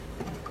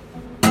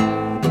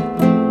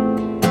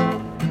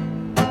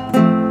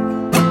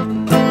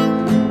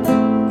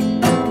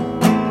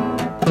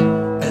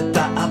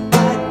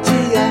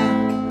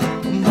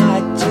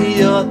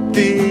ждет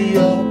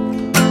ее.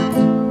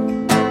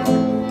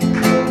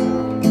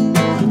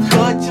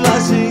 Хоть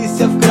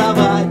ложись в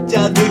кровать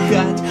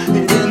отдыхать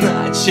или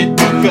начать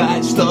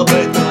бухать, чтобы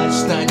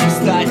точно не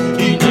встать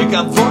и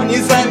никого не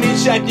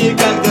замечать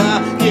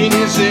никогда, и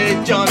не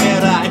жить,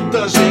 умирать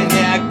тоже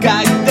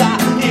никогда,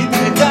 и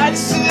ты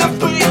дальше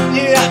быть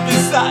не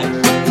описать,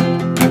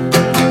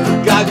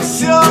 как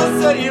все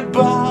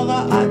заебать.